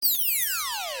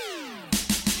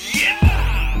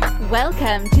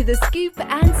Welcome to the Scoop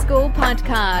and Score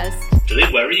podcast. Do they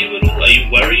worry you at all? Are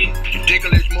you worried?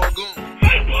 Ridiculous Morgan.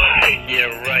 My boy! Yeah,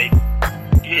 right.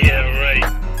 Yeah,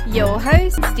 right. Your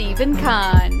host, Stephen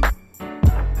Kahn.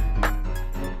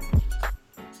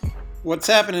 What's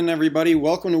happening, everybody?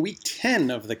 Welcome to week 10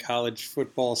 of the college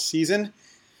football season.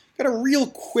 Got a real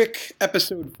quick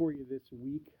episode for you this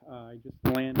week. I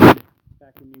just landed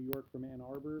back in New York from Ann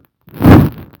Arbor.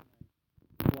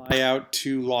 Fly out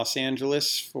to Los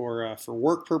Angeles for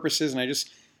work purposes, and I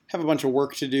just have a bunch of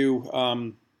work to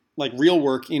do, like real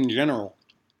work in general.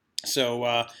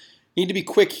 So need to be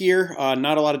quick here.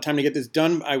 Not a lot of time to get this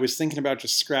done. I was thinking about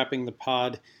just scrapping the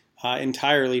pod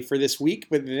entirely for this week,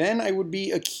 but then I would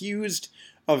be accused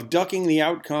of ducking the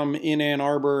outcome in Ann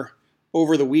Arbor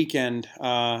over the weekend.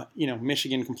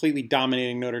 Michigan completely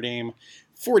dominating Notre Dame,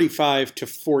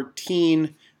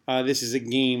 45-14. This is a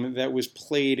game that was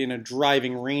played in a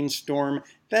driving rainstorm.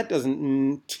 That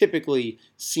doesn't typically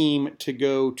seem to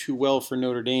go too well for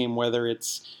Notre Dame, whether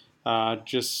it's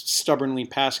just stubbornly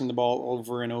passing the ball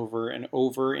over and over and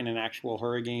over in an actual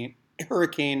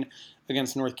hurricane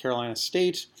against North Carolina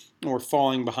State, or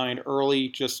falling behind early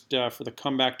just for the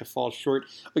comeback to fall short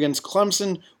against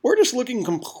Clemson, or just looking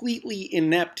completely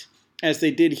inept as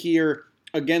they did here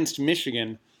against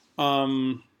Michigan.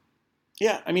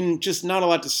 Just not a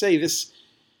lot to say.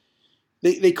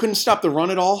 They couldn't stop the run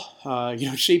at all.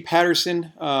 Shea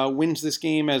Patterson wins this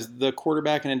game as the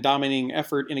quarterback in a dominating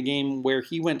effort in a game where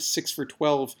he went 6 for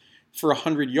 12 for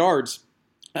 100 yards.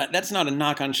 That's not a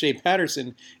knock on Shea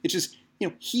Patterson. It's just,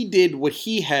 he did what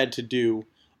he had to do.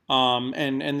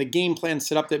 And the game plan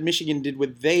set up that Michigan did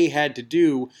what they had to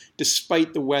do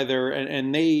despite the weather,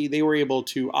 and they were able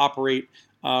to operate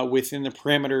within the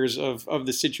parameters of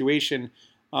the situation.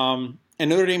 And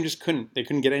Notre Dame just couldn't. They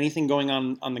couldn't get anything going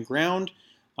on the ground.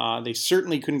 They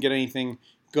certainly couldn't get anything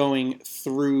going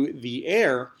through the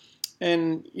air.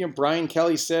 And, Brian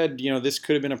Kelly said, this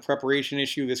could have been a preparation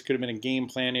issue. This could have been a game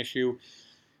plan issue.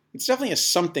 It's definitely a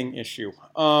something issue.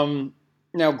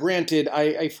 Now, granted,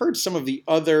 I've heard some of the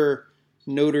other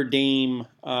Notre Dame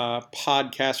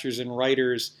podcasters and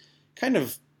writers kind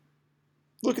of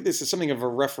look at this as something of a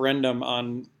referendum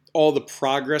on all the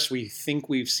progress we think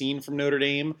we've seen from Notre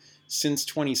Dame since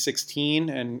 2016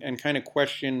 and kind of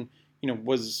question,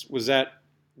 was that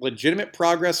legitimate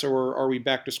progress, or are we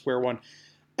back to square one?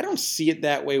 I don't see it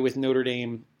that way with Notre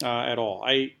Dame at all.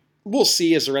 We'll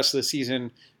see as the rest of the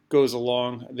season goes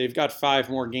along. They've got 5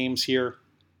 more games here,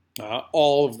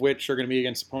 all of which are going to be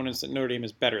against opponents that Notre Dame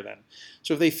is better than.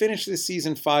 So if they finish this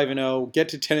season 5-0, get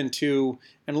to 10-2,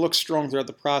 and look strong throughout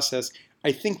the process,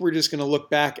 I think we're just going to look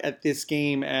back at this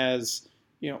game as,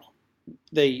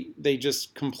 they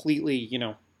just completely,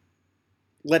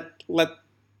 let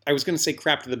I was going to say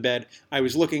crap to the bed. I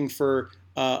was looking for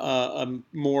a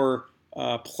more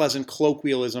pleasant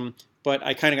colloquialism, but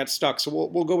I kind of got stuck. So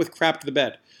we'll go with crap to the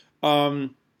bed,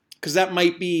 because that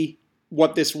might be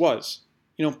what this was.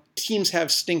 Teams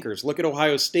have stinkers. Look at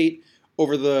Ohio State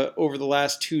over the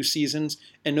last 2 seasons,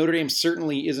 and Notre Dame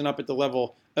certainly isn't up at the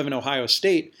level of an Ohio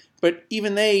State, but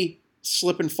even they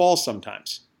slip and fall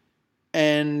sometimes.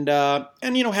 And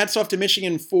hats off to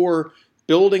Michigan for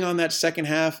building on that second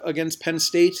half against Penn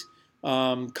State,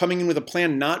 coming in with a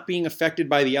plan not being affected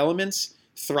by the elements,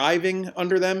 thriving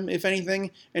under them, if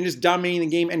anything, and just dominating the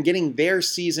game and getting their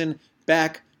season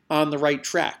back on the right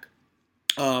track.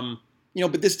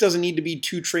 But this doesn't need to be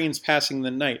 2 trains passing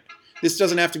the night. This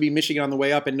doesn't have to be Michigan on the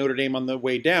way up and Notre Dame on the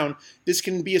way down. This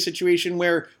can be a situation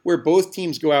where both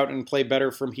teams go out and play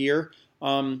better from here.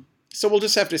 So we'll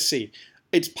just have to see.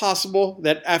 It's possible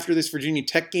that after this Virginia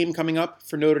Tech game coming up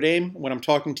for Notre Dame, when I'm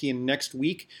talking to you next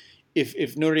week,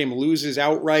 if Notre Dame loses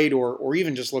outright or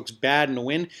even just looks bad in a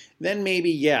win, then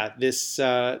maybe, there's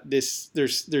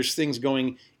things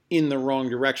going in the wrong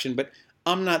direction. But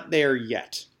I'm not there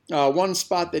yet. One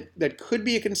spot that could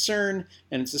be a concern,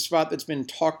 and it's a spot that's been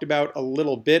talked about a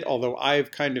little bit, although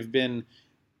I've kind of been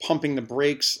pumping the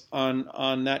brakes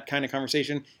on that kind of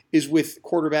conversation, is with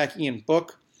quarterback Ian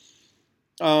Book.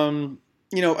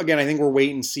 Again, I think we're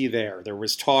wait and see there. There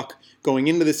was talk going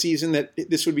into the season that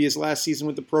this would be his last season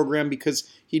with the program because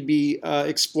he'd be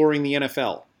exploring the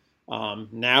NFL.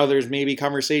 Now there's maybe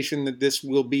conversation that this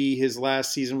will be his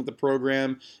last season with the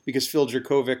program because Phil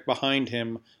Jurkovec behind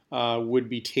him would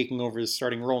be taking over the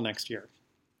starting role next year.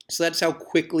 So that's how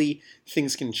quickly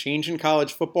things can change in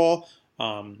college football.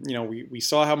 We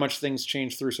saw how much things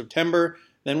changed through September.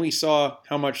 Then we saw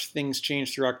how much things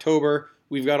changed through October.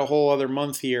 We've got a whole other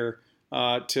month here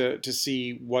to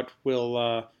see what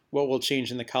will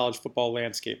change in the college football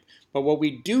landscape. But what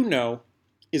we do know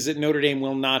is that Notre Dame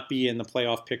will not be in the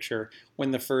playoff picture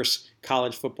when the first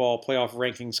college football playoff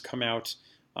rankings come out.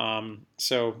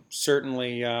 So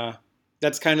certainly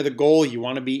that's kind of the goal. You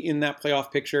want to be in that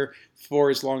playoff picture for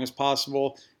as long as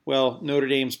possible. Well, Notre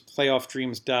Dame's playoff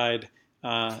dreams died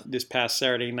this past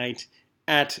Saturday night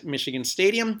at Michigan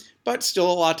Stadium, but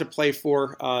still a lot to play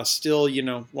for. Still,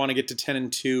 want to get to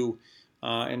 10-2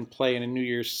 and play in a New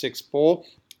Year's Six bowl.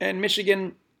 And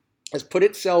Michigan has put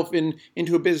itself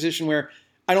into a position where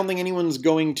I don't think anyone's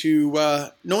going to,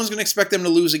 no one's going to expect them to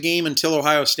lose a game until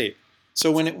Ohio State.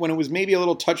 So when it was maybe a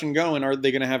little touch and go, and are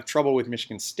they going to have trouble with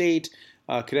Michigan State?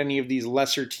 Could any of these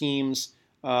lesser teams,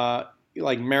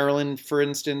 like Maryland, for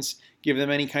instance, give them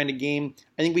any kind of game?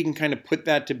 I think we can kind of put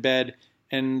that to bed,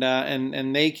 and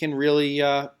they can really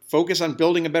focus on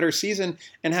building a better season,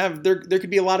 and there could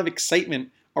be a lot of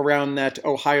excitement around that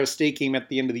Ohio State game at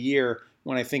the end of the year,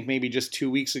 when I think maybe just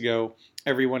 2 weeks ago,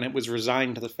 everyone was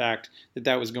resigned to the fact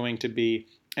that was going to be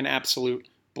an absolute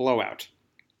blowout.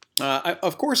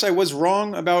 Of course, I was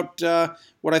wrong about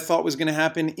what I thought was going to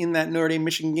happen in that Notre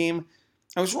Dame-Michigan game.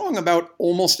 I was wrong about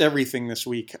almost everything this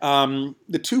week.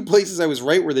 The two places I was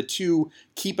right were the two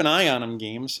keep an eye on them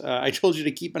games. I told you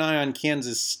to keep an eye on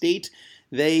Kansas State.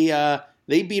 They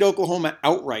beat Oklahoma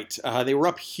outright. They were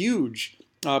up huge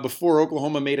before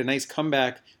Oklahoma made a nice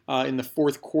comeback in the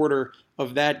fourth quarter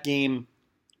of that game.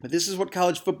 But this is what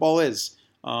college football is.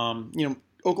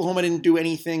 Oklahoma didn't do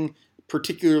anything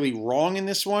particularly wrong in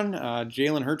this one.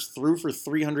 Jalen Hurts threw for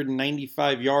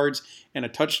 395 yards and a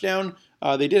touchdown.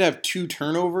 They did have 2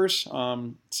 turnovers,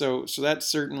 so that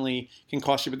certainly can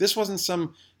cost you. But this wasn't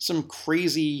some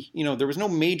crazy, there was no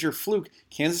major fluke.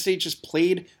 Kansas State just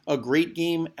played a great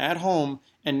game at home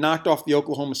and knocked off the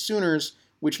Oklahoma Sooners,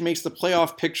 which makes the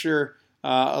playoff picture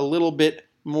a little bit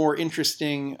more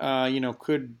interesting.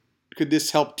 Could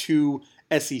this help 2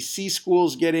 SEC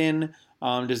schools get in?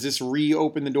 Does this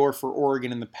reopen the door for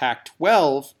Oregon in the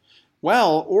Pac-12?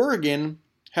 Well, Oregon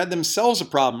had themselves a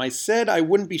problem. I said I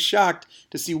wouldn't be shocked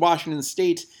to see Washington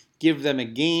State give them a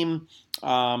game.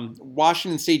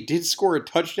 Washington State did score a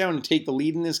touchdown to take the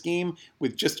lead in this game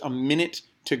with just a minute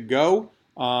to go.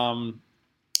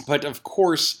 But of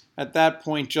course, at that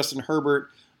point, Justin Herbert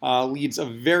leads a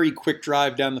very quick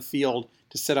drive down the field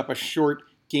to set up a short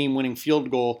game-winning field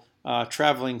goal,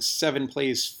 traveling 7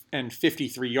 plays and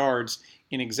 53 yards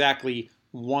in exactly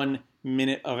 1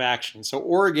 minute of action. So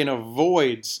Oregon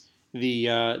avoids the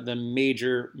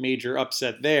major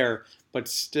upset there, but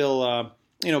still,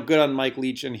 good on Mike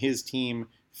Leach and his team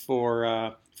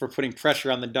for putting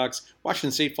pressure on the Ducks.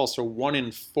 Washington State falls to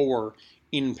 1-4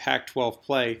 in Pac-12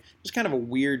 play. It was kind of a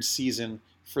weird season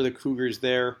for the Cougars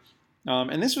there.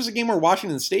 And this was a game where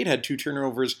Washington State had 2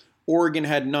 turnovers, Oregon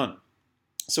had none.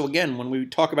 So again, when we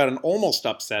talk about an almost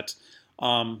upset,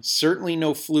 certainly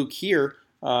no fluke here.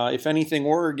 If anything,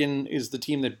 Oregon is the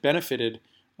team that benefited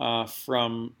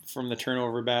from the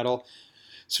turnover battle.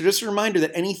 So just a reminder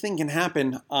that anything can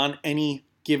happen on any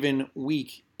given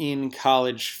week in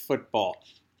college football.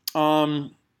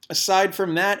 Aside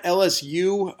from that,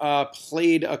 LSU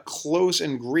played a close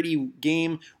and gritty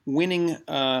game, winning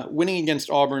against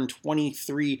Auburn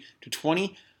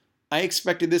 23-20. I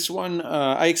expected this one.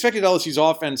 I expected LSU's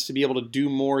offense to be able to do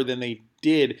more than they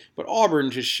did, but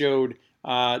Auburn just showed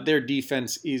their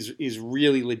defense is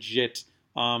really legit.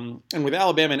 And with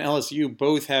Alabama and LSU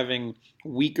both having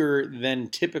weaker than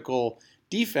typical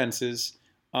defenses,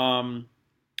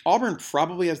 Auburn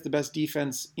probably has the best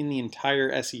defense in the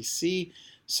entire SEC.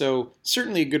 So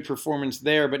certainly a good performance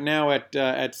there. But now at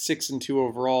 6-2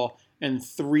 overall and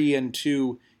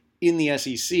 3-2 in the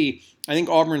SEC, I think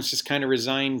Auburn's just kind of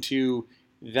resigned to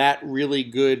that really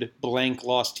good blank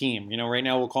loss team. Right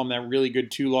now we'll call them that really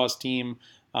good 2-loss team.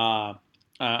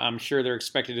 I'm sure they're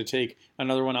expected to take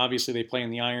another one. Obviously, they play in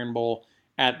the Iron Bowl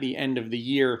at the end of the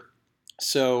year.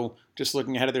 So just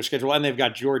looking ahead of their schedule, and they've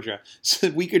got Georgia. So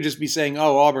we could just be saying,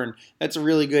 oh, Auburn, that's a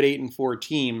really good 8-4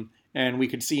 team. And we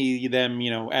could see them,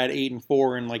 at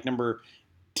 8-4 and like number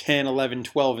 10, 11,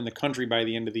 12 in the country by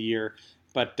the end of the year.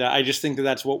 But I just think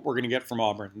that's what we're going to get from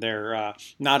Auburn. They're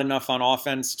not enough on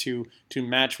offense to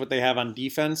match what they have on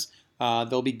defense.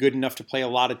 They'll be good enough to play a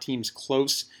lot of teams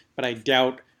close, but I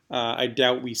doubt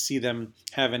we see them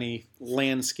have any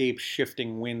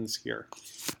landscape-shifting wins here.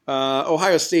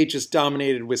 Ohio State just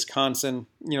dominated Wisconsin.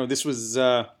 This was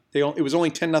it was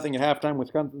only 10-0 at halftime.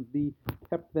 Wisconsin's D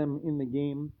kept them in the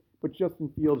game, but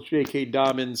Justin Fields, J.K.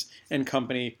 Dobbins, and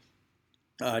company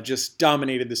just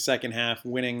dominated the second half,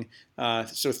 winning.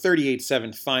 So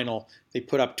 38-7 final. They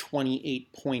put up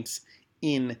 28 points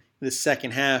in the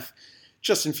second half.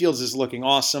 Justin Fields is looking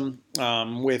awesome.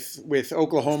 With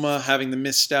Oklahoma having the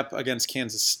misstep against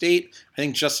Kansas State, I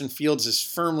think Justin Fields has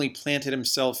firmly planted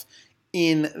himself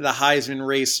in the Heisman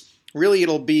race. Really,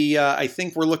 it'll be, I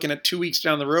think we're looking at 2 weeks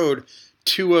down the road,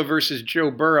 Tua versus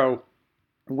Joe Burrow.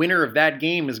 Winner of that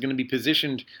game is going to be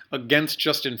positioned against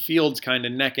Justin Fields, kind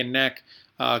of neck and neck,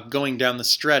 going down the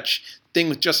stretch. Thing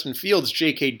with Justin Fields,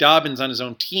 J.K. Dobbins on his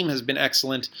own team has been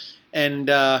excellent, and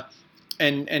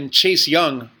Chase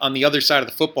Young on the other side of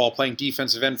the football, playing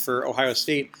defensive end for Ohio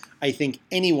State, I think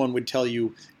anyone would tell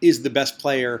you is the best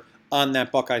player on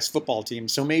that Buckeyes football team.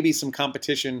 So maybe some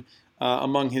competition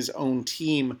among his own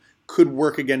team could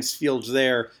work against Fields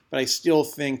there, but I still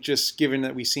think, just given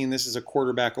that we've seen this as a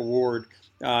quarterback award,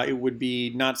 it would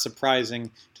be not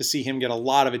surprising to see him get a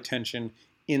lot of attention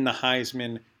in the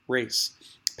Heisman race.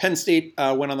 Penn State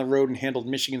went on the road and handled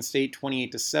Michigan State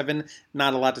 28-7.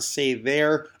 Not a lot to say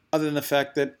there, other than the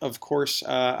fact that, of course,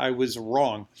 I was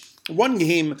wrong. One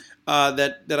game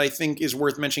that I think is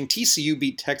worth mentioning: TCU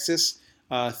beat Texas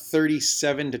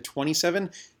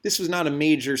 37-27. This was not a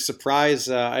major surprise.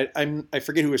 I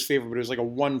forget who was favored, but it was like a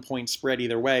 1-point spread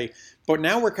either way. But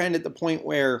now we're kind of at the point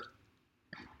where,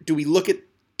 do we look at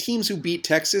teams who beat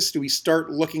Texas? Do we start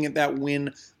looking at that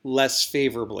win less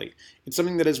favorably? It's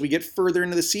something that as we get further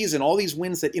into the season, all these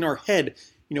wins that in our head,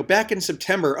 back in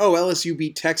September, LSU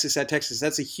beat Texas at Texas.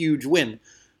 That's a huge win.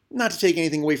 Not to take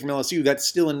anything away from LSU, that's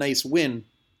still a nice win.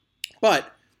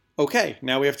 But, okay,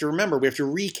 now we have to remember, we have to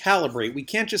recalibrate. We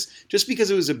can't just because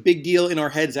it was a big deal in our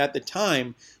heads at the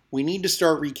time, we need to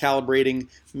start recalibrating.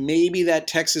 Maybe that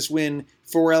Texas win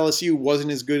for LSU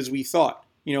wasn't as good as we thought.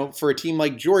 For a team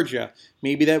like Georgia,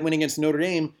 maybe that win against Notre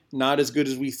Dame, not as good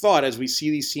as we thought, as we see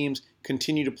these teams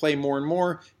continue to play more and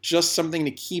more. Just something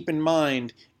to keep in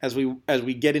mind as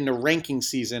we get into ranking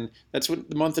season. That's what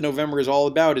the month of November is all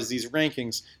about, is these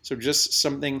rankings. So just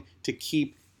something to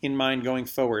keep in mind going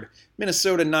forward.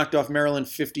 Minnesota knocked off Maryland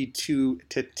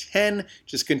 52-10,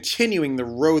 just continuing to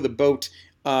row the boat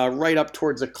right up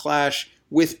towards a clash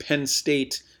with Penn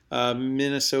State.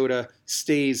 Minnesota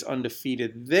stays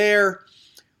undefeated there.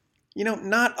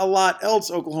 Not a lot else.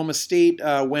 Oklahoma State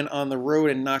went on the road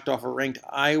and knocked off a ranked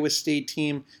Iowa State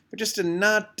team, but just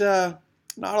not a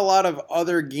lot of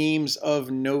other games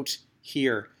of note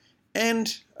here.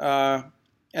 And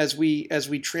as we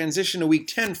transition to Week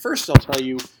 10, first I'll tell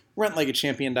you,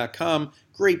 rentlikeachampion.com,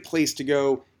 great place to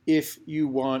go if you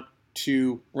want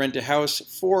to rent a house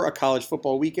for a college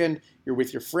football weekend. You're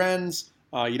with your friends.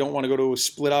 You don't want to go to a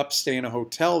split up, stay in a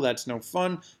hotel. That's no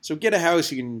fun. So get a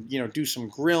house. You can, do some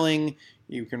grilling.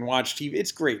 You can watch TV.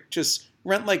 It's great. Just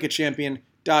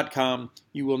rentlikeachampion.com.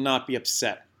 You will not be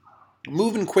upset.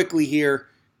 Moving quickly here.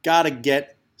 Got to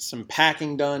get some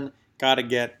packing done. Got to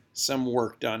get some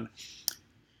work done.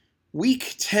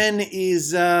 Week 10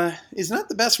 is not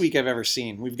the best week I've ever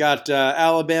seen. We've got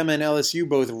Alabama and LSU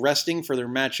both resting for their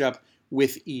matchup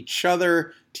with each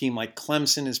other. A team like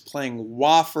Clemson is playing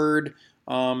Wofford.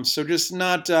 So just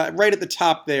not right at the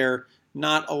top there,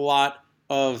 not a lot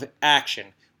of action.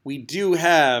 We do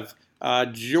have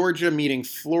Georgia meeting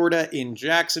Florida in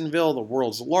Jacksonville, the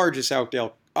world's largest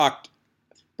the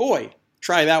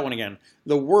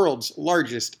world's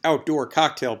largest outdoor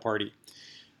cocktail party.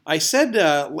 I said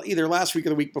either last week or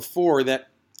the week before that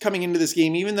coming into this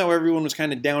game, even though everyone was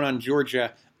kind of down on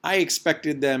Georgia, I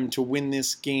expected them to win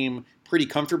this game pretty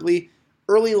comfortably.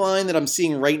 Early line that I'm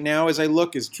seeing right now as I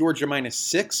look is Georgia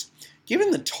 -6. Given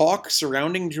the talk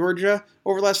surrounding Georgia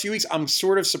over the last few weeks, I'm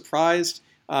sort of surprised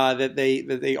that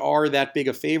they are that big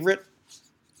a favorite.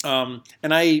 And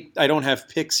I don't have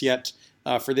picks yet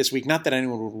for this week. Not that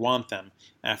anyone would want them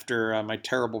after my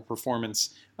terrible performance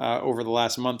over the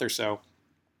last month or so.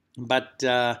 But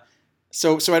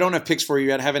so I don't have picks for you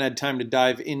yet. I haven't had time to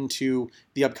dive into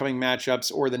the upcoming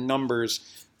matchups or the numbers.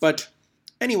 But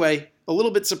anyway, a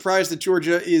little bit surprised that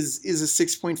Georgia is a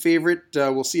 6-point favorite.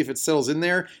 We'll see if it settles in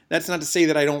there. That's not to say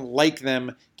that I don't like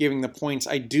them giving the points.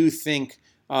 I do think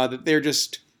that they're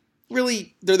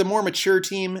the more mature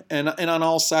team, and on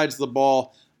all sides of the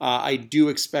ball, I do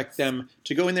expect them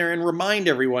to go in there and remind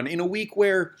everyone in a week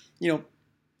where,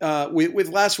 with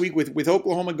last week with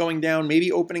Oklahoma going down,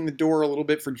 maybe opening the door a little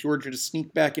bit for Georgia to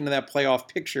sneak back into that playoff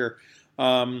picture.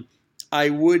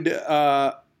 I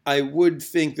would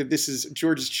think that this is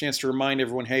Georgia's chance to remind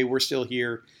everyone, hey, we're still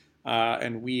here,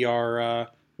 and we're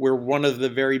one of the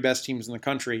very best teams in the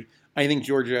country. I think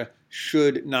Georgia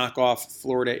should knock off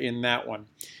Florida in that one.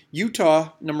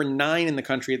 Utah, number 9 in the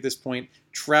country at this point,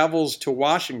 travels to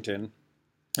Washington,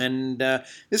 and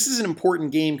this is an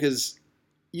important game because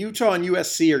Utah and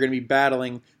USC are going to be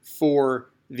battling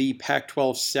for the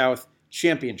Pac-12 South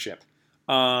championship.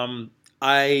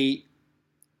 I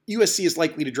USC is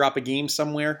likely to drop a game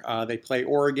somewhere. They play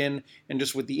Oregon, and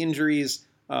just with the injuries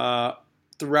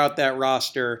throughout that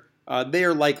roster, they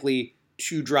are likely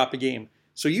to drop a game.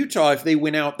 So Utah, if they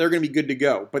win out, they're going to be good to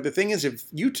go. But the thing is, if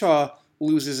Utah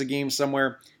loses a game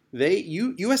somewhere,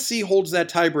 USC holds that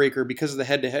tiebreaker because of the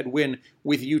head-to-head win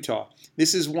with Utah.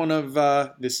 This is one of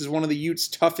the Utes'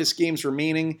 toughest games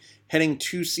remaining, heading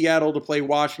to Seattle to play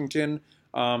Washington.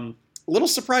 A little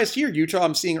surprised here, Utah.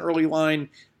 I'm seeing early line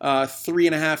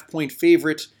 3.5-point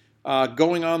favorite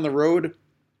going on the road.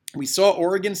 We saw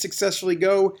Oregon successfully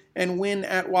go and win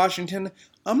at Washington.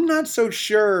 I'm not so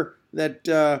sure that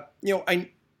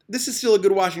this is still a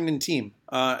good Washington team.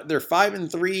 They're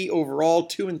 5-3 overall,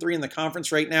 2-3 in the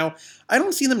conference right now. I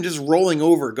don't see them just rolling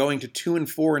over, going to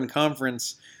 2-4 in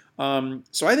conference.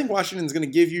 So I think Washington's going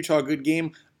to give Utah a good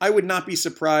game. I would not be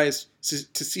surprised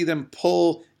to see them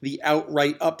pull the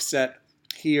outright upset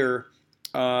here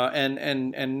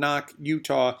and knock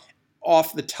Utah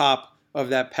off the top of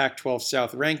that Pac-12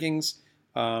 South rankings.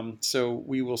 So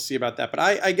we will see about that. But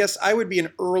I guess I would be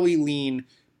an early lean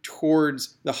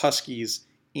towards the Huskies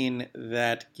in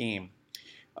that game.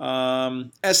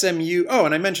 SMU. Oh,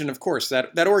 and I mentioned, of course,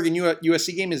 that Oregon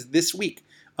USC game is this week.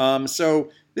 So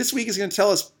this week is going to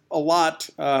tell us a lot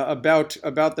about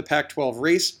the Pac-12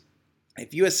 race.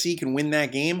 If USC can win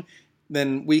that game,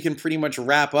 then we can pretty much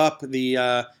wrap up the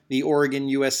Oregon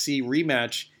USC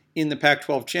rematch in the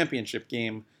Pac-12 championship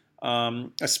game.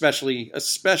 Especially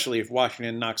if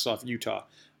Washington knocks off Utah.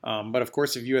 But of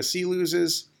course, if USC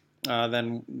loses,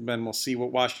 then we'll see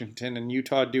what Washington and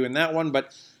Utah do in that one.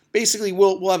 But basically,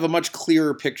 we'll have a much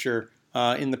clearer picture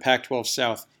in the Pac-12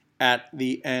 South at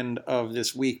the end of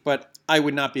this week. But I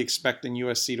would not be expecting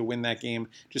USC to win that game.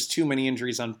 Just too many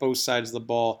injuries on both sides of the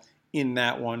ball in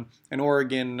that one. And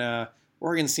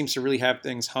Oregon seems to really have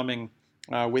things humming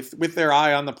with their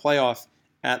eye on the playoff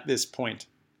at this point.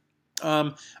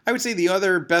 I would say the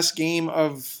other best game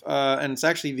and it's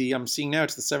actually I'm seeing now,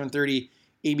 it's the 7:30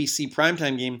 ABC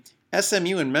primetime game,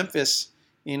 SMU and Memphis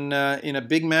in a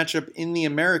big matchup in the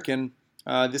American.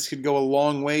 This could go a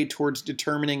long way towards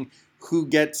determining who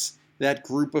gets that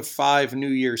group of 5 New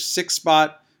Year's 6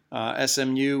 spot.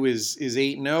 SMU is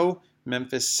 8-0,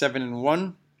 Memphis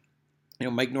 7-1.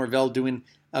 Mike Norvell doing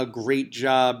a great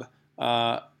job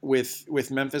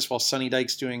with Memphis, while Sonny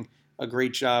Dykes doing a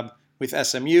great job with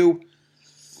SMU.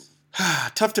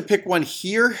 Tough to pick one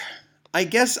here. I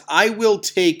guess I will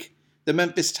take the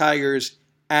Memphis Tigers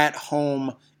at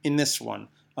home in this one.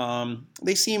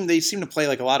 They seem to play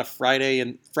like a lot of Friday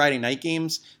night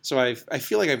games. So I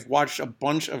feel like I've watched a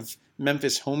bunch of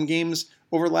Memphis home games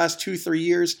over the last 2-3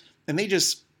 years, and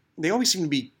they always seem to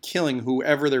be killing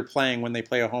whoever they're playing when they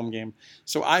play a home game.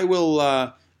 So I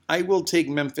will take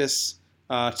Memphis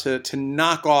to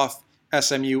knock off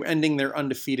SMU, ending their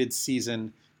undefeated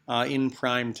season in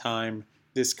prime time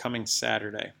this coming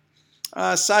Saturday.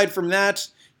 Aside from that,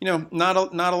 not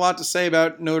a lot to say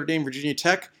about Notre Dame, Virginia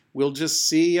Tech. We'll just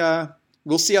see.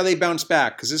 We'll see how they bounce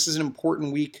back, because this is an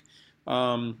important week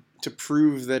to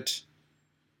prove that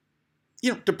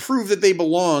they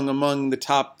belong among the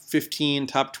top 15,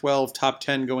 top 12, top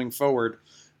 10 going forward,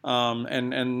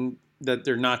 and that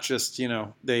they're not just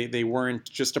they weren't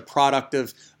just a product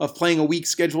of playing a weak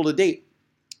schedule to date.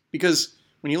 Because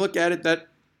when you look at it, that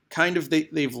kind of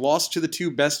they've lost to the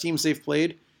 2 best teams they've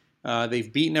played.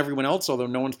 They've beaten everyone else, although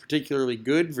no one's particularly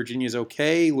good. Virginia's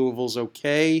okay, Louisville's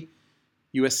okay,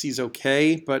 USC's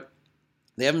okay, but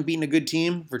they haven't beaten a good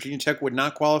team. Virginia Tech would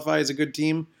not qualify as a good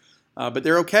team, but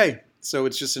they're okay. So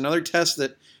it's just another test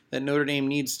that Notre Dame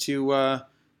needs to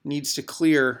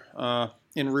clear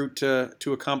en route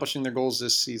to accomplishing their goals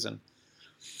this season.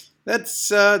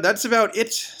 That's about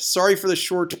it. Sorry for the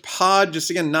short pod. Just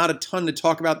again, not a ton to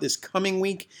talk about this coming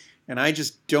week, and I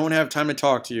just don't have time to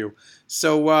talk to you.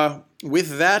 So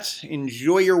with that,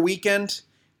 enjoy your weekend,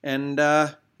 and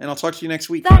I'll talk to you next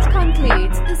week. That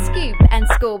concludes the Scoop and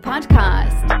Score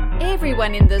podcast.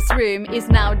 Everyone in this room is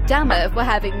now dumber for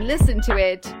having listened to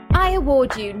it. I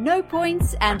award you no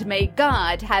points, and may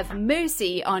God have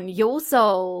mercy on your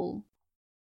soul.